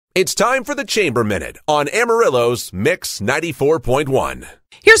It's time for the Chamber Minute on Amarillo's Mix 94.1.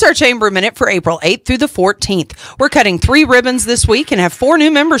 Here's our Chamber Minute for April 8th through the 14th. We're cutting 3 ribbons this week and have 4 new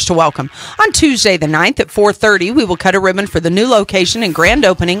members to welcome. On Tuesday the 9th at 4:30, we will cut a ribbon for the new location and grand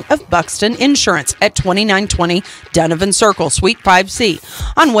opening of Buxton Insurance at 2920 Duniven Circle, Suite 5C.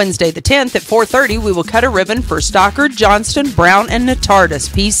 On Wednesday the 10th at 4:30, we will cut a ribbon for Stockard, Johnston, Brown, and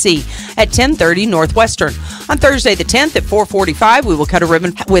Netardus, P.C. at 1030 Northwestern. On Thursday the 10th at 4:45, we will cut a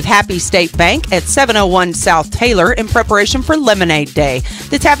ribbon with Happy State Bank at 701 South Taylor in preparation for Lemonade Day.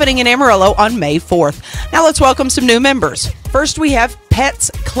 That's happening in Amarillo on May 4th. Now let's welcome some new members. First, we have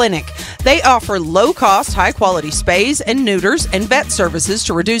P.E.T.S Clinic. They offer low-cost, high-quality spays and neuters and vet services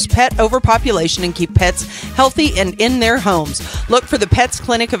to reduce pet overpopulation and keep pets healthy and in their homes. Look for the P.E.T.S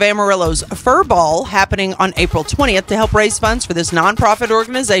Clinic of Amarillo's Fur Ball happening on April 20th to help raise funds for this nonprofit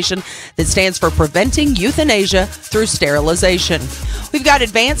organization that stands for Preventing Euthanasia Through Sterilization. We've got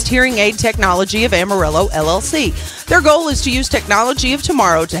Advanced Hearing Aid Technology of Amarillo, LLC. Their goal is to use technology of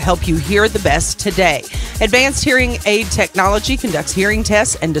tomorrow to help you hear the best today. Advanced Hearing Aid Technology conducts hearing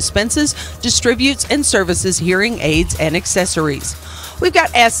tests and dispenses, distributes, and services hearing aids and accessories. We've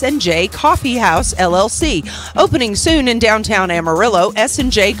got S&J Coffee House, LLC. Opening soon in downtown Amarillo,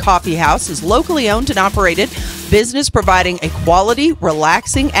 S&J Coffee House is locally owned and operated business providing a quality,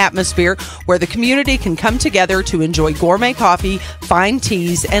 relaxing atmosphere where the community can come together to enjoy gourmet coffee, fine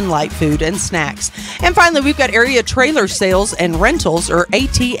teas, and light food and snacks. And finally, we've got Area Trailer Sales and Rentals, or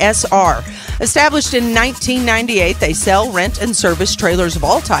ATSR. Established in 1998, they sell, rent, and service trailers of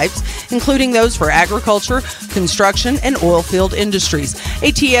all types, including those for agriculture, construction, and oil field industries.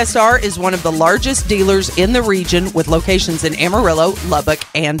 ATSR is one of the largest dealers in the region with locations in Amarillo, Lubbock,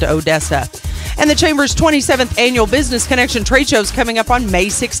 and Odessa. And the Chamber's 27th Annual Business Connection Trade Show is coming up on May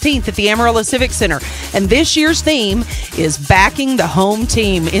 16th at the Amarillo Civic Center. And this year's theme is backing the home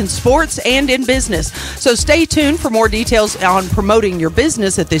team in sports and in business. So stay tuned for more details on promoting your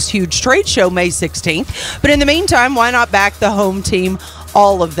business at this huge trade show May 16th. But in the meantime, why not back the home team?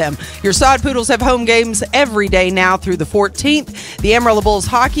 All of them. Your Sod Poodles have home games every day now through the 14th. The Amarillo Bulls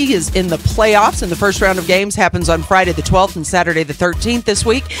hockey is in the playoffs, and the first round of games happens on Friday the 12th and Saturday the 13th this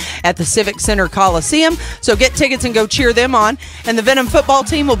week at the Civic Center Coliseum. So get tickets and go cheer them on. And the Venom football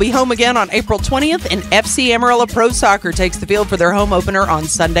team will be home again on April 20th, and FC Amarillo Pro Soccer takes the field for their home opener on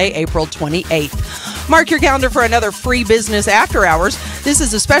Sunday, April 28th. Mark your calendar for another free business after hours. This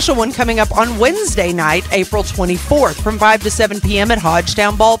is a special one coming up on Wednesday night, April 24th from 5 to 7 p.m. at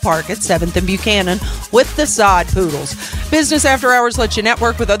Hodgetown Ballpark at 7th and Buchanan with the Sod Poodles. Business After Hours lets you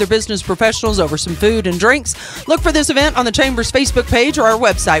network with other business professionals over some food and drinks. Look for this event on the Chamber's Facebook page or our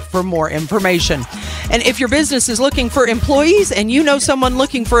website for more information. And if your business is looking for employees and you know someone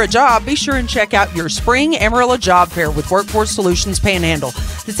looking for a job, be sure and check out your Spring Amarillo Job Fair with Workforce Solutions Panhandle.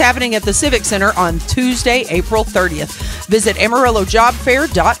 It's happening at the Civic Center on Tuesday, April 30th. Visit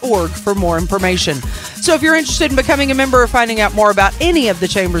AmarilloJobFair.org for more information. So if you're interested in becoming a member or finding out more about any of the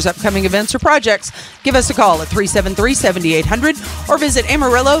Chamber's upcoming events or projects, give us a call at 373-7800 or visit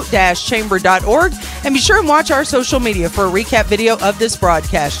Amarillo-Chamber.org. And be sure and watch our social media for a recap video of this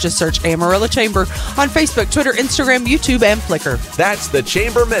broadcast. Just search Amarillo Chamber on Facebook, Twitter, Instagram, YouTube, and Flickr. That's the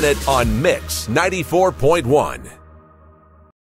Chamber Minute on Mix 94.1.